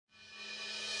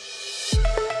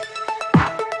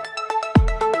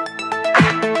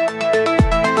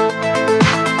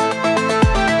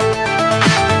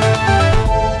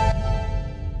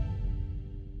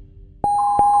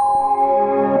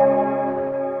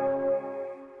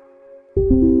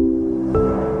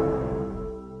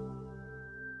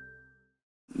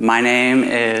My name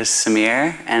is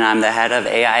Samir, and I'm the head of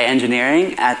AI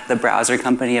engineering at the Browser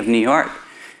Company of New York.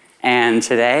 And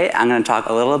today, I'm going to talk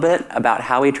a little bit about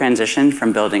how we transitioned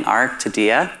from building Arc to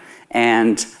Dia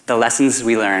and the lessons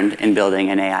we learned in building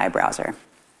an AI browser.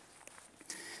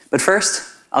 But first,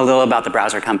 a little about the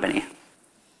Browser Company.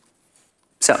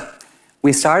 So,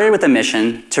 we started with a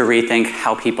mission to rethink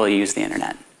how people use the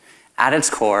internet. At its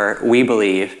core, we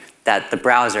believe that the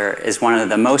browser is one of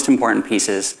the most important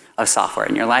pieces of software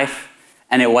in your life,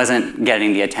 and it wasn't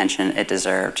getting the attention it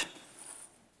deserved.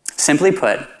 Simply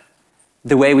put,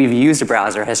 the way we've used a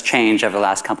browser has changed over the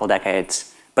last couple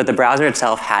decades, but the browser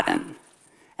itself hadn't.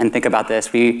 And think about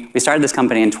this, we started this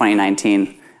company in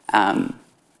 2019, and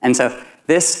so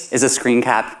this is a screen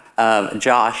cap of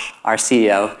Josh, our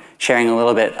CEO, sharing a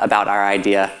little bit about our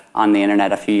idea on the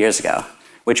internet a few years ago,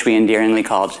 which we endearingly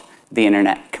called the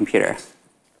internet computer.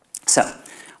 So,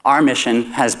 our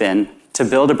mission has been to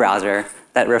build a browser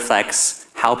that reflects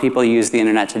how people use the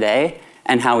internet today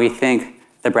and how we think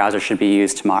the browser should be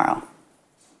used tomorrow.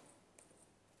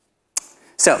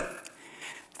 So,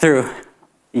 through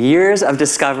years of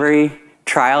discovery,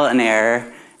 trial and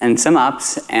error, and some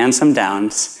ups and some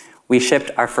downs, we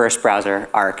shipped our first browser,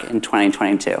 Arc, in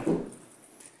 2022.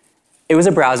 It was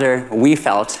a browser we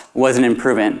felt was an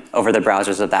improvement over the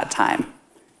browsers of that time.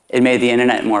 It made the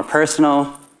internet more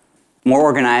personal, more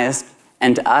organized,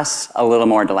 and to us, a little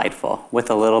more delightful, with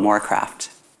a little more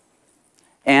craft.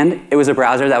 And it was a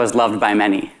browser that was loved by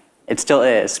many. It still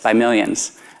is, by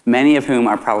millions, many of whom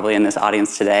are probably in this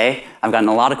audience today. I've gotten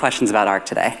a lot of questions about Arc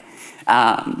today.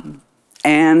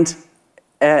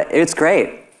 It's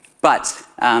great, but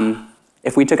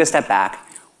if we took a step back,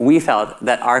 we felt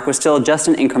that Arc was still just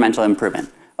an incremental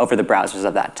improvement over the browsers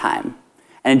of that time.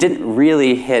 And it didn't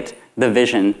really hit the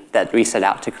vision that we set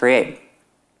out to create.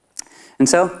 And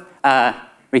so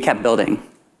we kept building.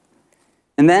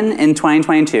 And then in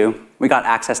 2022, we got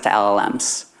access to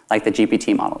LLMs, like the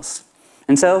GPT models.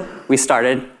 And so we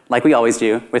started, like we always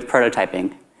do, with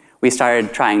prototyping. We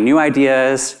started trying new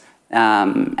ideas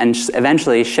and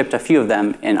eventually shipped a few of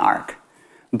them in Arc.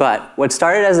 But what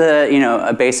started as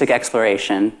a basic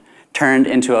exploration turned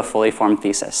into a fully formed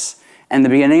thesis. In the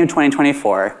beginning of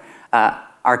 2024,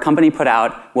 our company put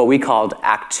out what we called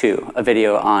Act 2, a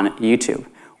video on YouTube,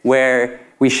 where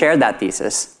we shared that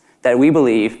thesis that we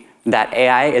believe that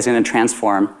AI is going to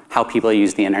transform how people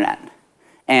use the internet,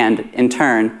 and in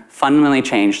turn, fundamentally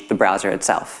change the browser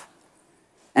itself.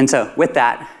 And so with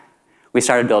that, we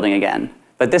started building again.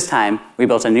 But this time, we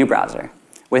built a new browser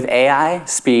with AI,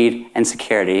 speed, and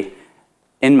security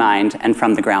in mind and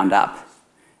from the ground up.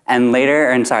 And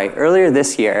earlier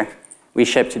this year, we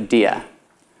shipped Dia,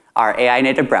 our AI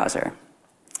native browser.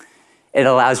 It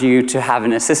allows you to have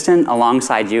an assistant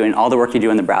alongside you in all the work you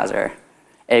do in the browser.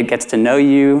 It gets to know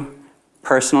you,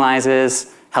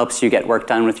 personalizes, helps you get work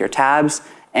done with your tabs,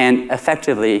 and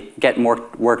effectively get more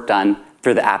work done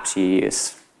through the apps you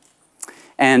use.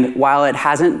 And while it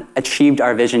hasn't achieved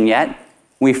our vision yet,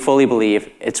 we fully believe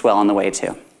it's well on the way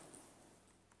to.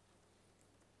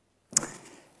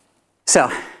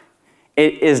 So,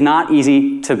 it is not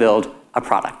easy to build a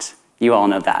product. You all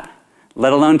know that.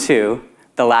 Let alone two,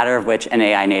 the latter of which an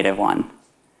AI native one.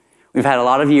 We've had a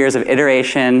lot of years of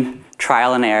iteration,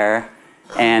 trial and error,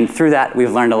 and through that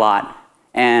we've learned a lot.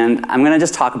 And I'm going to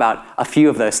just talk about a few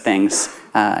of those things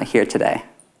here today.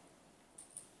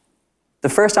 The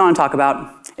first I want to talk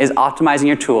about is optimizing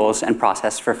your tools and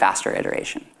process for faster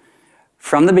iteration.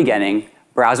 From the beginning,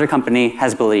 Browser Company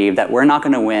has believed that we're not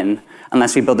going to win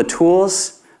unless we build the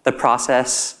tools, the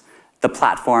process, the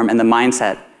platform, and the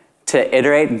mindset to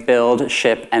iterate, build,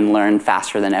 ship, and learn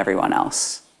faster than everyone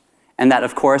else. And that,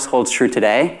 of course, holds true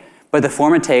today, but the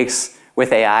form it takes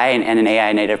with AI and an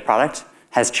AI native product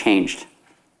has changed.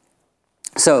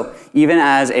 So even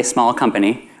as a small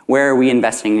company, where are we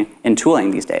investing in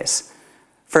tooling these days?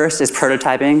 First is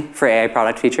prototyping for AI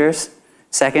product features.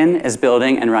 Second is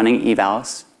building and running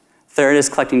evals. Third is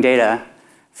collecting data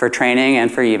for training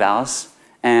and for evals.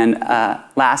 And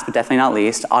last, but definitely not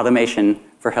least, automation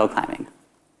for hill climbing.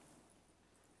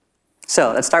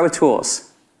 So let's start with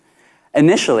tools.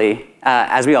 Initially,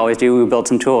 as we always do, we built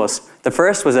some tools. The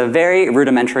first was a very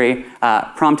rudimentary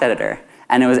prompt editor,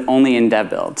 and it was only in dev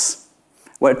builds.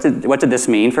 What did this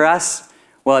mean for us?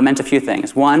 Well, it meant a few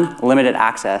things. One, limited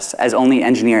access, as only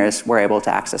engineers were able to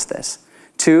access this.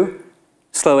 Two,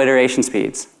 slow iteration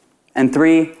speeds. And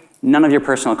three, none of your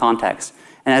personal context.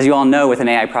 And as you all know, with an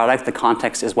AI product, the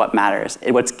context is what matters.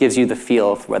 It's what gives you the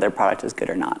feel for whether a product is good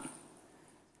or not.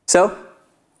 So,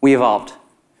 we evolved.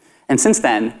 And since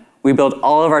then, we built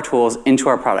all of our tools into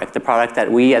our product, the product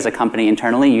that we as a company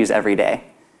internally use every day.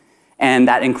 And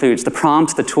that includes the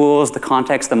prompts, the tools, the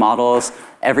context, the models,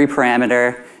 every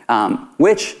parameter,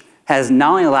 which has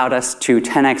not only allowed us to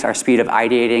 10x our speed of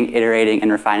ideating, iterating,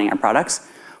 and refining our products,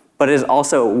 but it has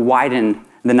also widened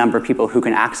the number of people who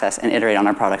can access and iterate on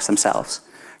our products themselves.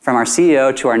 From our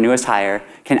CEO to our newest hire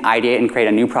can ideate and create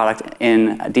a new product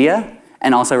in Dia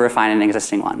and also refine an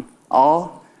existing one,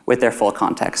 all with their full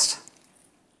context.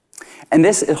 And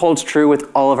this holds true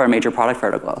with all of our major product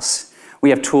verticals. We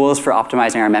have tools for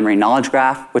optimizing our memory knowledge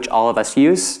graph, which all of us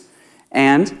use,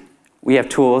 and we have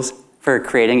tools for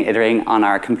creating and iterating on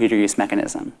our computer use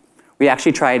mechanism. We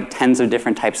actually tried tens of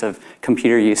different types of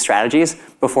computer use strategies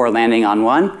before landing on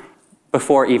one,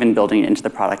 before even building it into the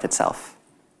product itself.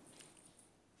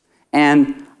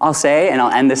 And I'll say, and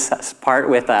I'll end this part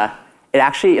with, it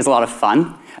actually is a lot of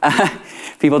fun.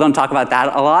 People don't talk about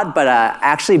that a lot, but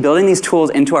actually building these tools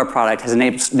into our product has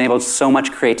enabled so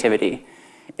much creativity.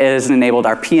 It has enabled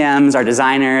our PMs, our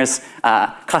designers,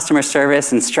 customer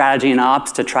service, and strategy and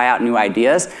ops to try out new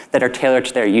ideas that are tailored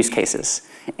to their use cases.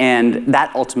 And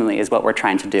that ultimately is what we're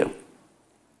trying to do.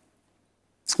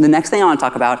 The next thing I want to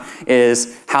talk about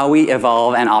is how we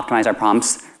evolve and optimize our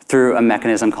prompts through a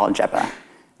mechanism called JEPA.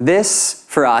 This,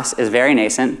 for us, is very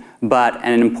nascent, but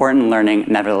an important learning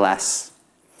nevertheless.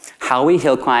 How we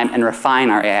hill climb and refine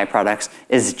our AI products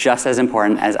is just as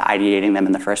important as ideating them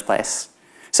in the first place.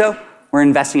 So we're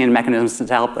investing in mechanisms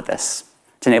to help with this,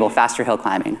 to enable faster hill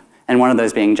climbing, and one of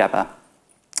those being JEPA.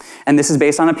 And this is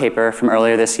based on a paper from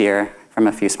earlier this year from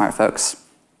a few smart folks.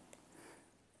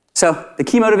 So the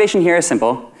key motivation here is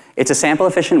simple. It's a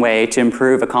sample-efficient way to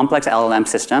improve a complex LLM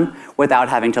system without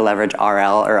having to leverage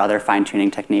RL or other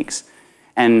fine-tuning techniques.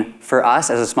 And for us,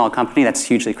 as a small company, that's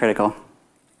hugely critical.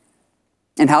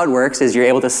 And how it works is you're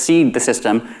able to seed the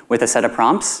system with a set of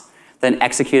prompts, then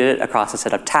execute it across a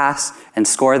set of tasks and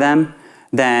score them,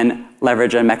 then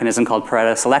leverage a mechanism called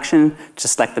Pareto selection to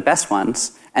select the best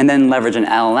ones, and then leverage an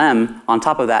LLM on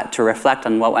top of that to reflect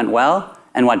on what went well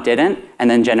and what didn't, and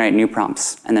then generate new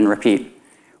prompts, and then repeat.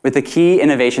 With the key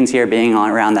innovations here being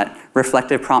around that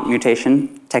reflective prompt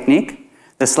mutation technique,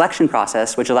 the selection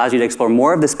process, which allows you to explore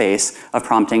more of the space of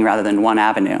prompting rather than one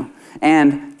avenue,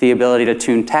 and the ability to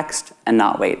tune text and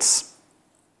not weights.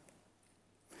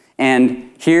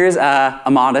 And here's a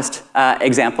modest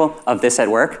example of this at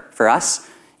work for us.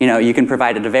 You can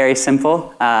provide a very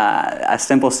simple,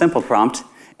 simple prompt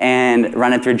and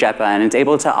run it through JEPA, and it's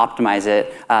able to optimize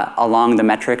it along the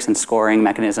metrics and scoring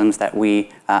mechanisms that we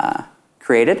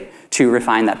created to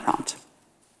refine that prompt.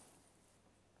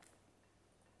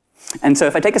 And so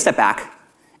if I take a step back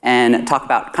and talk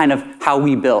about kind of how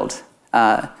we build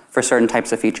for certain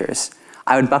types of features,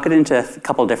 I would bucket it into a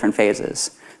couple different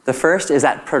phases. The first is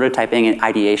that prototyping and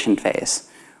ideation phase,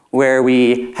 where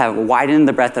we have widened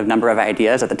the breadth of number of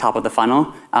ideas at the top of the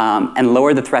funnel and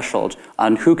lowered the threshold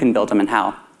on who can build them and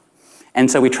how. And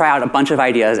so we try out a bunch of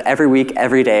ideas every week,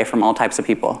 every day from all types of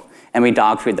people, and we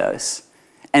dog through those.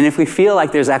 And if we feel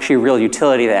like there's actually real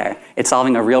utility there, it's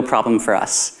solving a real problem for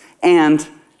us, and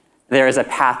there is a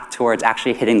path towards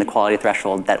actually hitting the quality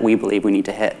threshold that we believe we need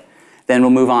to hit, then we'll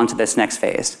move on to this next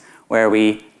phase, where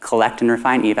we collect and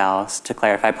refine evals to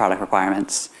clarify product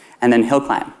requirements, and then hill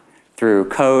climb through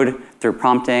code, through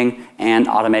prompting, and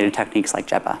automated techniques like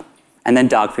JEPA. And then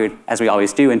dog food, as we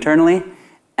always do internally,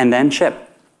 and then ship.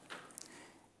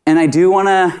 And I do want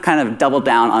to kind of double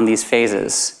down on these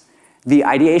phases. The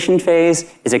ideation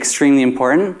phase is extremely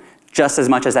important, just as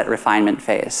much as that refinement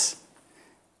phase.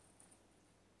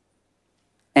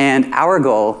 And our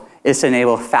goal is to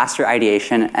enable faster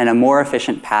ideation and a more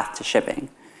efficient path to shipping.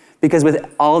 Because with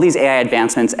all these AI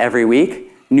advancements every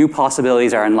week, new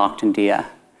possibilities are unlocked in Dia.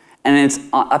 And it's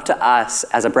up to us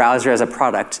as a browser, as a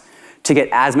product, to get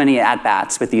as many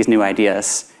at-bats with these new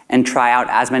ideas and try out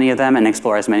as many of them and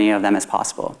explore as many of them as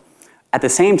possible. At the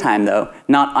same time, though,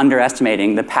 not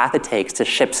underestimating the path it takes to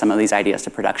ship some of these ideas to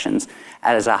productions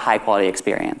as a high-quality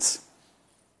experience.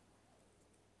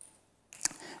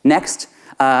 Next,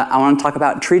 I want to talk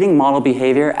about treating model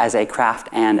behavior as a craft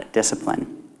and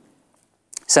discipline.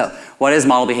 So, what is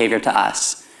model behavior to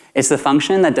us? It's the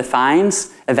function that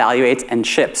defines, evaluates, and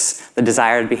ships the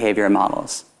desired behavior of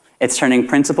models. It's turning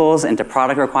principles into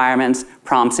product requirements,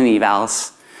 prompts, and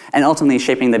evals, and ultimately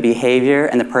shaping the behavior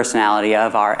and the personality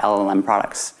of our LLM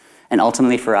products, and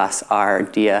ultimately for us, our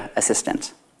Dia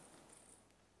assistant.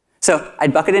 So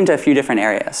I'd bucket into a few different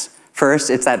areas. First,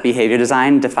 it's that behavior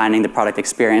design, defining the product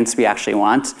experience we actually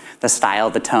want, the style,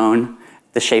 the tone,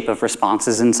 the shape of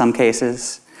responses in some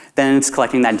cases. Then it's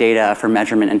collecting that data for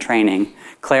measurement and training,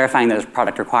 clarifying those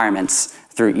product requirements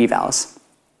through evals.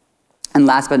 And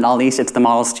last but not least, it's the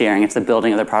model steering, it's the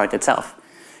building of the product itself.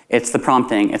 It's the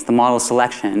prompting, it's the model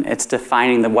selection, it's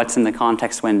defining what's in the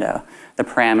context window, the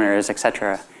parameters, et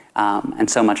cetera, and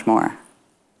so much more.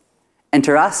 And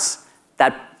to us,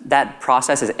 that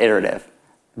process is iterative,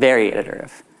 very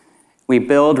iterative. We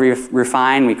build,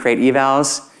 refine, we create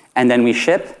evals, and then we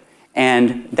ship,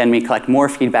 and then we collect more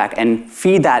feedback and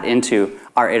feed that into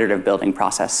our iterative building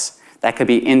process. That could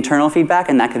be internal feedback,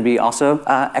 and that could be also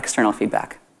external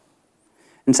feedback.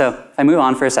 And so if I move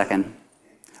on for a second,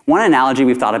 one analogy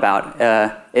we've thought about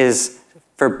is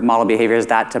for model behavior is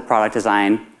that to product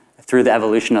design through the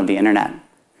evolution of the internet.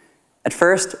 At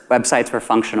first, websites were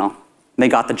functional. They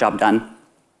got the job done.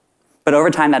 But over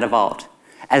time, that evolved.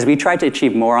 As we tried to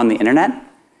achieve more on the internet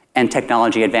and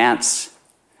technology advanced,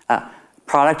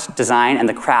 product design and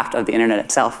the craft of the internet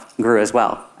itself grew as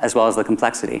well as the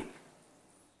complexity.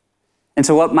 And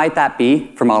so what might that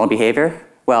be for model behavior?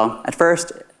 Well, at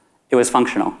first, it was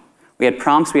functional. We had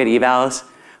prompts, we had evals,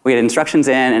 we had instructions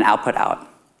in and output out.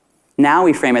 Now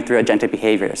we frame it through agentic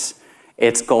behaviors.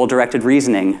 It's goal-directed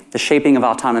reasoning, the shaping of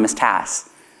autonomous tasks,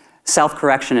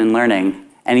 self-correction and learning,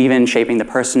 and even shaping the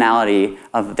personality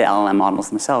of the LLM models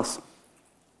themselves.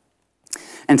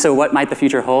 And so what might the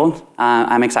future hold?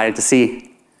 I'm excited to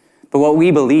see. But what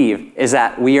we believe is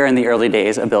that we are in the early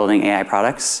days of building AI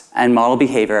products, and model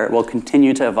behavior will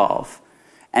continue to evolve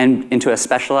and into a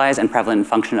specialized and prevalent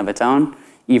function of its own,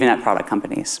 even at product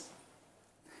companies.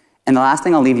 And the last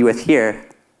thing I'll leave you with here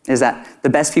is that the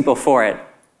best people for it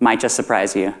might just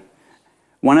surprise you.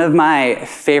 One of my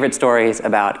favorite stories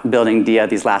about building DIA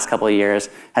these last couple of years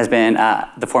has been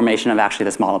the formation of actually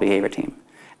this model behavior team.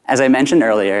 As I mentioned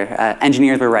earlier,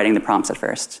 engineers were writing the prompts at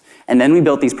first. And then we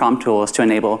built these prompt tools to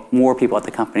enable more people at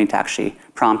the company to actually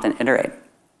prompt and iterate.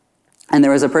 And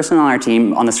there was a person on our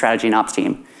team, on the strategy and ops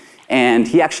team, and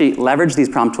he actually leveraged these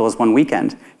prompt tools one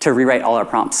weekend to rewrite all our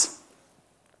prompts.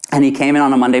 And he came in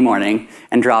on a Monday morning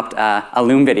and dropped a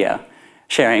Loom video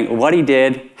sharing what he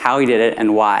did, how he did it,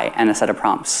 and why, and a set of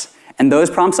prompts. And those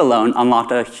prompts alone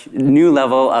unlocked a new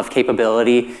level of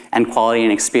capability and quality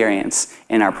and experience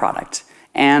in our product.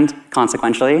 And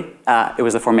consequentially, it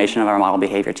was the formation of our model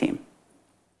behavior team.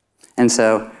 And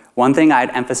so one thing I'd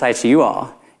emphasize to you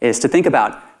all is to think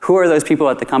about who are those people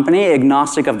at the company,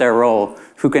 agnostic of their role,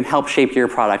 who can help shape your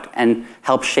product and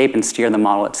help shape and steer the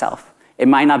model itself. It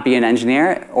might not be an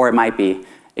engineer, or it might be.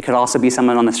 It could also be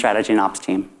someone on the strategy and ops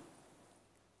team.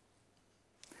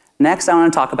 Next, I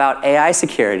want to talk about AI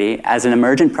security as an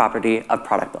emergent property of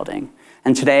product building.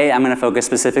 And today, I'm going to focus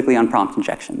specifically on prompt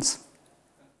injections.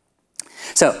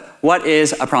 So what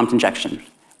is a prompt injection?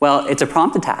 Well, it's a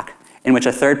prompt attack in which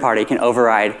a third party can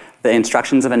override the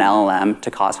instructions of an LLM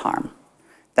to cause harm.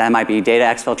 That might be data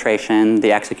exfiltration,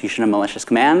 the execution of malicious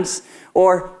commands,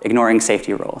 or ignoring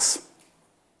safety rules.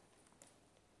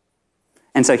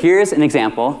 And so here's an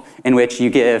example in which you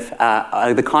give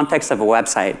the context of a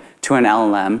website to an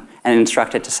LLM and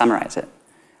instruct it to summarize it.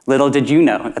 Little did you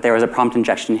know that there was a prompt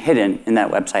injection hidden in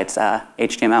that website's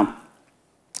HTML.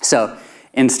 So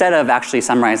instead of actually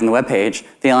summarizing the web page,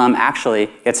 the LLM actually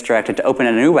gets directed to open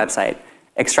a new website,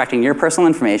 extracting your personal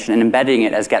information and embedding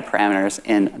it as get parameters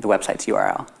in the website's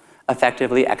URL,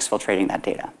 effectively exfiltrating that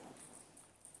data.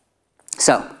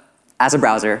 So, as a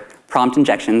browser, prompt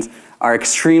injections are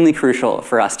extremely crucial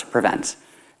for us to prevent.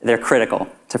 They're critical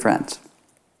to prevent.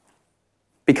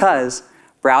 Because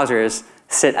browsers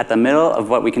sit at the middle of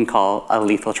what we can call a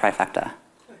lethal trifecta.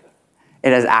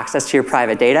 It has access to your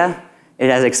private data, it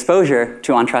has exposure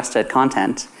to untrusted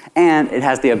content, and it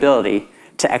has the ability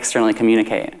to externally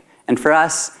communicate. And for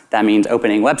us, that means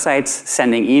opening websites,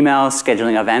 sending emails,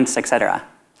 scheduling events, etc.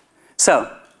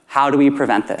 So, how do we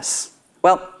prevent this?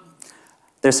 Well,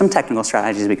 there's some technical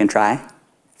strategies we can try.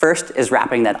 First is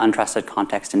wrapping that untrusted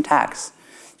context in tags.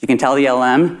 You can tell the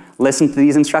LLM, listen to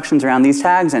these instructions around these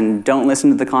tags and don't listen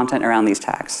to the content around these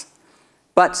tags.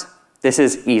 But this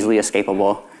is easily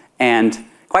escapable, and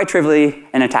quite trivially,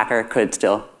 an attacker could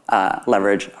still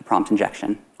leverage a prompt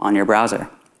injection on your browser.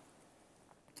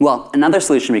 Well, another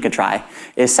solution we could try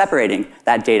is separating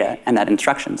that data and that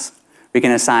instructions. We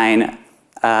can assign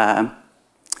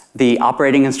the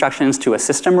operating instructions to a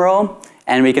system role,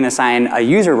 and we can assign a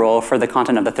user role for the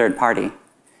content of the third party.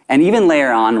 And even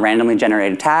layer on randomly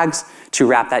generated tags to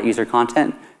wrap that user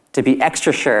content to be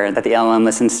extra sure that the LLM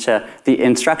listens to the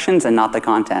instructions and not the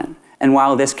content. And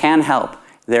while this can help,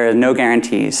 there are no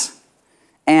guarantees.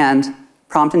 And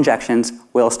prompt injections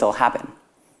will still happen.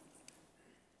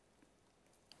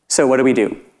 So what do we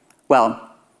do? Well,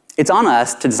 it's on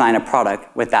us to design a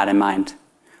product with that in mind.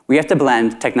 We have to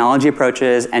blend technology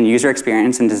approaches and user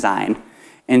experience and design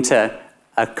into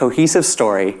a cohesive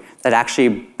story that actually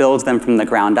builds them from the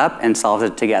ground up and solves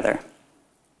it together.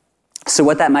 So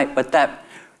what might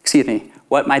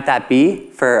that be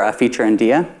for a feature in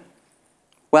Dia?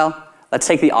 Well, let's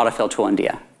take the autofill tool in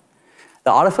Dia.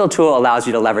 The autofill tool allows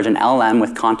you to leverage an LLM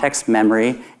with context,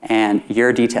 memory, and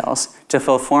your details to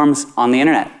fill forms on the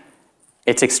internet.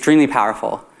 It's extremely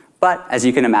powerful, but as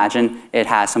you can imagine, it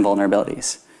has some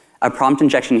vulnerabilities. A prompt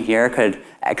injection here could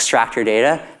extract your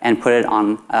data and put it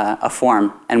on a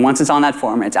form, and once it's on that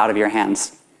form, it's out of your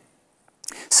hands.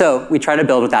 So we try to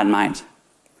build with that in mind.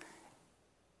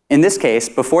 In this case,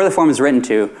 before the form is written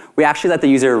to, we actually let the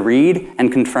user read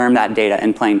and confirm that data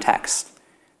in plain text.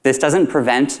 This doesn't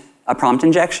prevent a prompt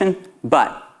injection,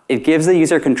 but it gives the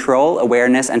user control,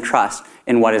 awareness, and trust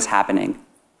in what is happening.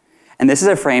 And this is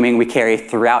a framing we carry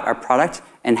throughout our product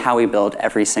and how we build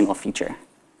every single feature.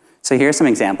 So here are some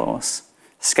examples.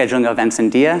 Scheduling events in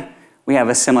Dia, we have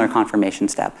a similar confirmation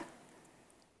step.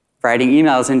 Writing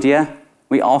emails in Dia,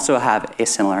 we also have a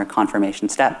similar confirmation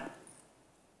step.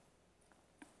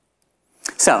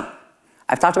 So,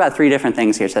 I've talked about 3 different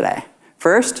things here today.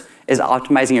 First is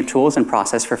optimizing your tools and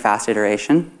process for fast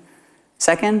iteration.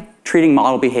 Second, treating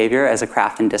model behavior as a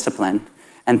craft and discipline.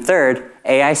 And third,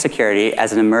 AI security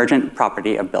as an emergent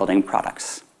property of building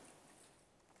products.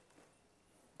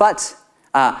 But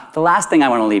the last thing I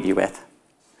want to leave you with.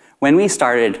 When we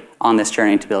started on this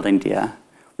journey to building Dia,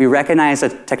 we recognized a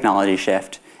technology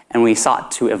shift and we sought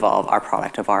to evolve our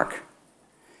product of Arc.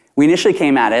 We initially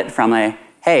came at it from a,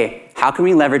 hey, how can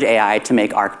we leverage AI to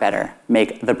make Arc better,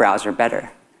 make the browser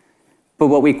better? But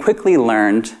what we quickly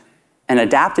learned and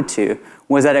adapted to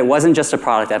was that it wasn't just a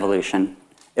product evolution,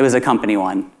 it was a company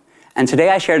one. And today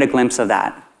I shared a glimpse of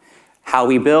that, how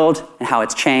we build and how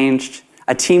it's changed,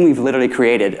 a team we've literally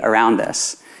created around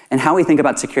this, and how we think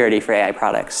about security for AI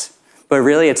products. But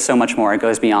really it's so much more, it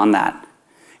goes beyond that.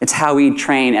 It's how we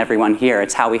train everyone here,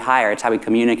 it's how we hire, it's how we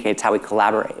communicate, it's how we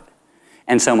collaborate,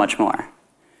 and so much more.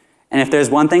 And if there's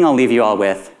one thing I'll leave you all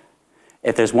with,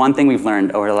 if there's one thing we've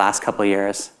learned over the last couple of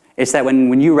years, it's that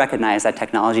when you recognize that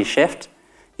technology shift,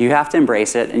 you have to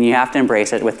embrace it, and you have to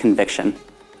embrace it with conviction.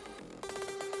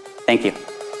 Thank you.